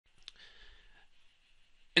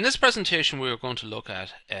In this presentation, we are going to look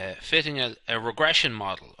at fitting a regression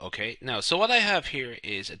model. Okay, now, so what I have here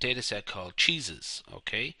is a data set called cheeses.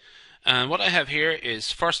 Okay, and what I have here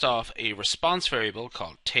is first off a response variable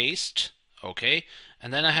called taste. Okay,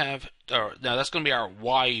 and then I have, now that's going to be our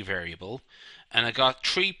y variable, and I got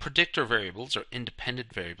three predictor variables or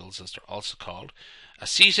independent variables as they're also called: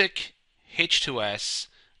 acetic, H2S,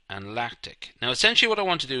 and lactic. Now, essentially, what I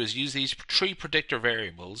want to do is use these three predictor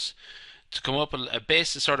variables to come up with a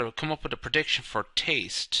basis, sort of come up with a prediction for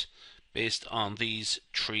taste based on these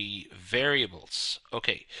three variables.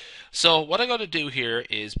 Okay, so what I got to do here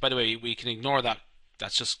is, by the way, we can ignore that.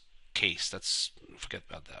 That's just case. That's, forget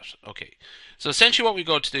about that. Okay, so essentially what we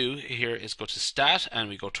go to do here is go to stat and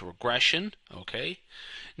we go to regression. Okay,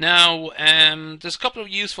 now there's a couple of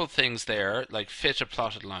useful things there, like fit a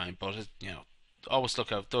plotted line, but always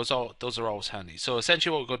look out, those are always handy. So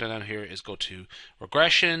essentially what we'll go down here is go to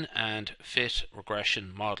regression and fit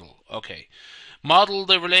regression model. Okay, model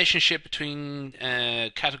the relationship between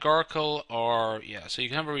categorical, or so you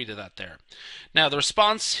can have a read of that there. Now the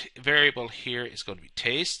response variable here is going to be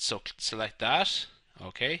taste, so select that.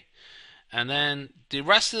 Okay, and then the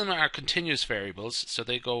rest of them are continuous variables, so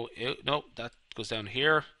they go, no, that goes down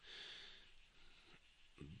here,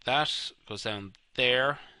 that goes down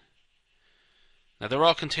there. Now they're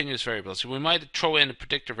all continuous variables, so we might throw in a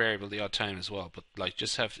predictor variable the odd time as well, but like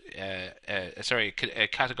just have a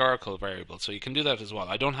categorical variable, so you can do that as well.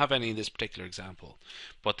 I don't have any in this particular example,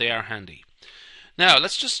 but they are handy. Now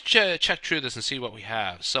let's just check through this and see what we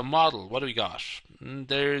have. So model, what do we got?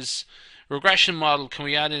 There's regression model. Can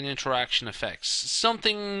we add in interaction effects?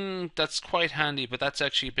 Something that's quite handy, but that's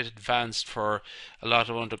actually a bit advanced for a lot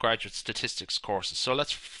of undergraduate statistics courses. So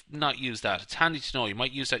let's not use that. It's handy to know. You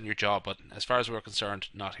might use that in your job, but as far as we're concerned,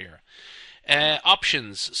 not here.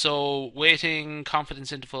 Options, so weighting,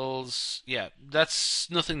 confidence intervals, that's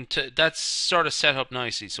nothing to, that's sort of set up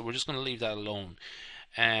nicely, so we're just going to leave that alone.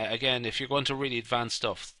 Again, if you're going to really advanced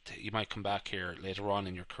stuff, you might come back here later on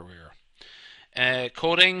in your career.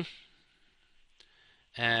 Coding,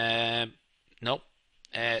 nope.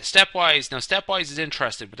 Stepwise. Now, stepwise is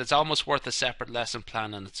interesting, but it's almost worth a separate lesson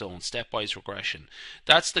plan on its own. Stepwise regression.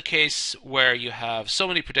 That's the case where you have so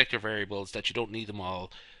many predictor variables that you don't need them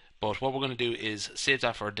all. But what we're going to do is save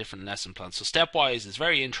that for a different lesson plan. So stepwise is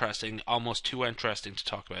very interesting, almost too interesting to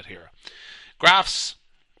talk about here. Graphs.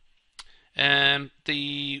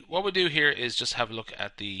 What we do here is just have a look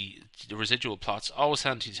at the residual plots. Always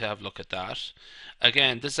handy to have a look at that.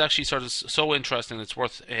 Again, this is actually sort of so interesting it's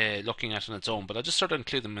worth looking at on its own, but I'll just sort of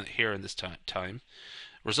include them here in this time.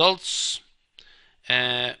 Results,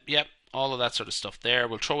 all of that sort of stuff there.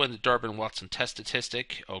 We'll throw in the Durbin-Watson test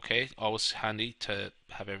statistic. Okay, always handy to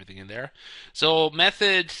have everything in there. So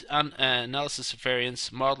method, analysis of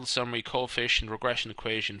variance, model summary, coefficient, regression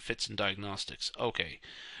equation, fits and diagnostics. Okay.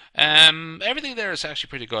 Everything there is actually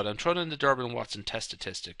pretty good. I'm throwing in the Durbin-Watson test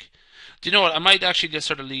statistic. Do you know what? I might actually just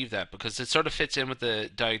sort of leave that because it sort of fits in with the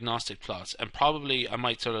diagnostic plots, and probably I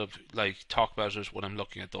might sort of like talk about it when I'm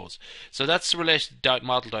looking at those. So that's related to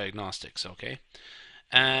model diagnostics. Okay.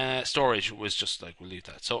 Storage was just like, we'll leave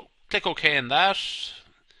that. So click OK on that.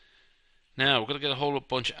 Now we're going to get a whole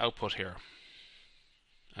bunch of output here.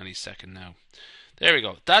 Any second now. There we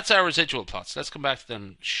go. That's our residual plots. Let's come back to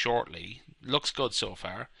them shortly. Looks good so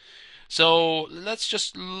far. So let's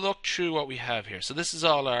just look through what we have here. So this is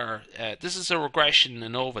all our, this is a regression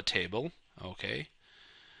ANOVA table. Okay.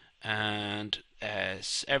 And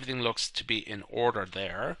everything looks to be in order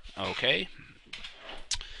there. Okay.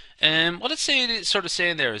 What it's sort of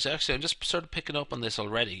saying there is, actually, I'm just sort of picking up on this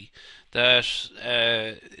already, that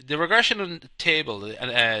the regression table, the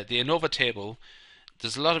ANOVA table,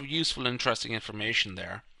 there's a lot of useful, interesting information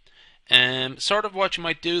there. Sort of what you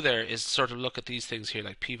might do there is sort of look at these things here,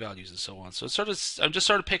 like p-values and so on. So it's sort of, I'm just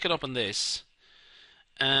sort of picking up on this,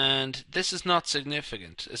 and this is not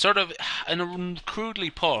significant. It's sort of, and crudely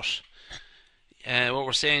put, what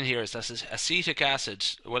we're saying here is that acetic acid,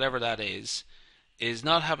 whatever that is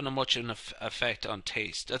not having a much effect on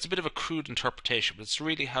taste. That's a bit of a crude interpretation, but it's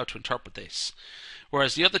really how to interpret this.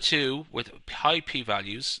 Whereas the other two with high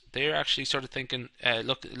p-values, they're actually sort of thinking,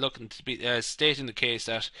 looking to be stating the case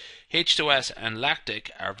that H2S and lactic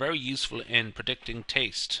are very useful in predicting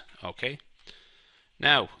taste. Okay.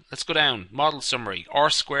 Now let's go down. Model summary: R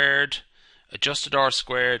squared, adjusted R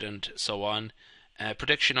squared, and so on.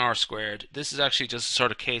 Prediction R squared. This is actually just a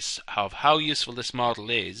sort of case of how useful this model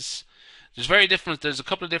is. There's a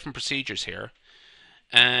couple of different procedures here.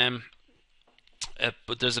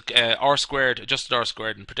 But there's a R squared, adjusted R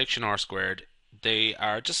squared, and prediction R squared. they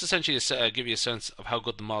are just essentially to give you a sense of how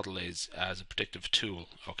good the model is as a predictive tool.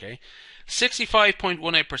 Okay,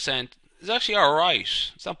 65.18% is actually all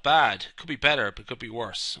right. It's not bad. It could be better, but it could be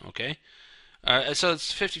worse. Okay, so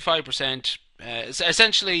it's 55%. It's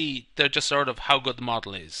essentially, they're just sort of how good the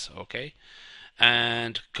model is. Okay,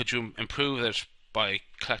 and could you improve it by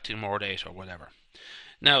collecting more data or whatever.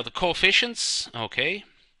 Now the coefficients. Okay.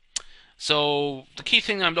 So the key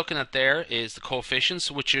thing I'm looking at there is the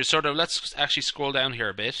coefficients, which are sort of, let's actually scroll down here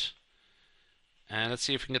a bit. And let's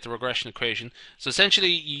see if we can get the regression equation. So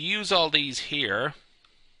essentially you use all these here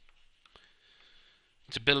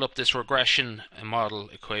to build up this regression model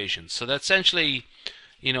equation. So that's essentially,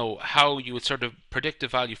 you know, how you would sort of predict the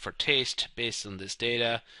value for taste based on this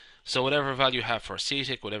data. So whatever value you have for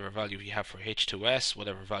acetic, whatever value you have for H2S,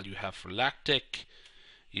 whatever value you have for lactic,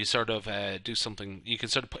 you sort of do something. You can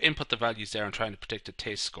sort of input the values there and try to predict a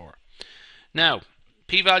taste score. Now,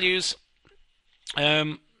 p-values,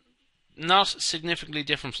 not significantly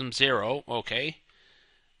different from 0. Okay,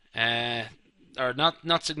 or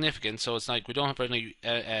not significant. So it's like we don't have any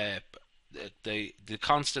the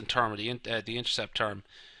constant term or the intercept term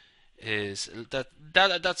is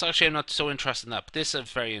that's actually, I'm not so interested in that, but this is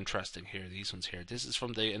very interesting here, these ones here. This is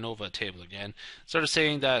from the ANOVA table again, sort of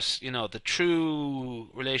saying that, you know, the true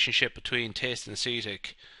relationship between taste and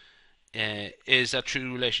acetic is that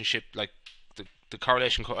true relationship, like the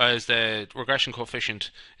correlation as the regression coefficient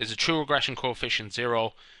is a true regression coefficient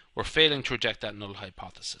 0. We're failing to reject that null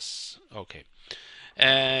hypothesis. Okay.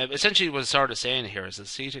 Essentially what it's sort of saying here is that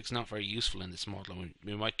acetic's not very useful in this model, and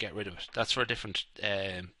we might get rid of it. That's for a different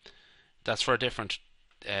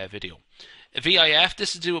video. VIF,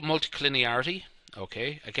 this is to do with multicollinearity.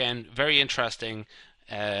 Okay, again, very interesting,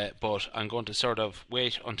 but I'm going to sort of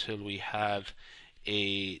wait until we have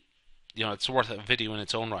a, you know, it's worth a video in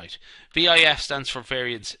its own right. VIF stands for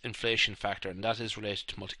variance inflation factor, and that is related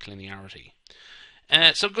to multicollinearity.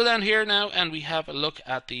 So go down here now, and we have a look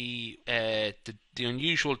at the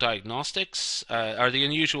unusual diagnostics, or the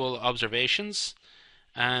unusual observations.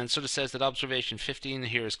 And sort of says that observation 15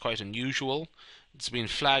 here is quite unusual. It's been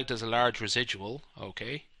flagged as a large residual.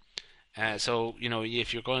 Okay, so you know,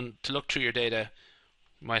 if you're going to look through your data,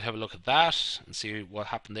 you might have a look at that and see what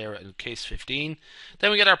happened there in case 15.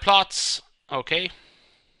 Then we get our plots. Okay,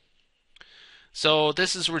 so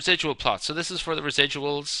this is residual plot. So this is for the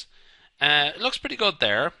residuals. It looks pretty good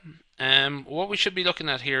there. What we should be looking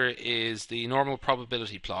at here is the normal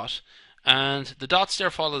probability plot. And the dots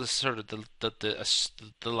there follow the sort of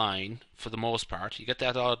the line for the most part. You get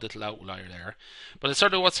that odd little outlier there, but it's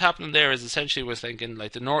sort of what's happening there is essentially we're thinking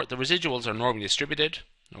like the residuals are normally distributed.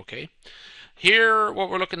 Okay, here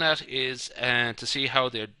what we're looking at is to see how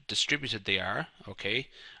they're distributed they are. Okay,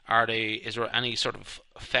 is there any sort of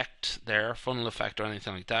effect there, funnel effect or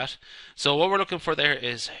anything like that? So what we're looking for there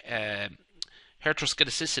is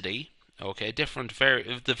heteroskedasticity. Okay,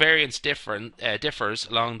 the variance differs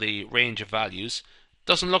along the range of values.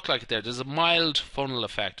 Doesn't look like it there. There's a mild funnel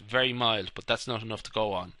effect, very mild, but that's not enough to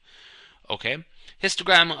go on. Okay,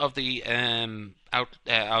 histogram of the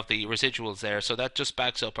residuals there. So that just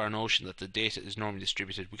backs up our notion that the data is normally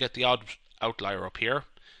distributed. We get the odd outlier up here.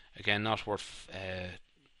 Again, not worth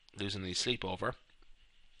losing any sleep over.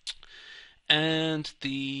 And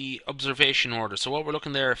the observation order. So what we're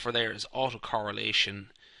looking there for there is autocorrelation.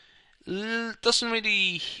 Doesn't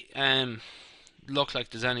really look like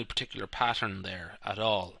there's any particular pattern there at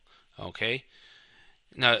all. Okay,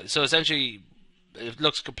 now so essentially it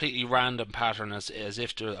looks completely random pattern as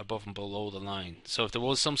if they're above and below the line. So if there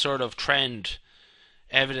was some sort of trend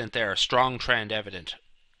evident there, a strong trend evident,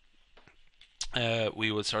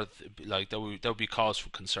 we would sort of like that would be cause for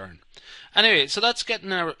concern. Anyway, so that's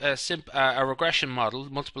getting a regression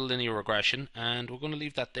model, multiple linear regression, and we're going to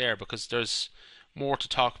leave that there because there's more to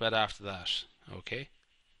talk about after that. Okay.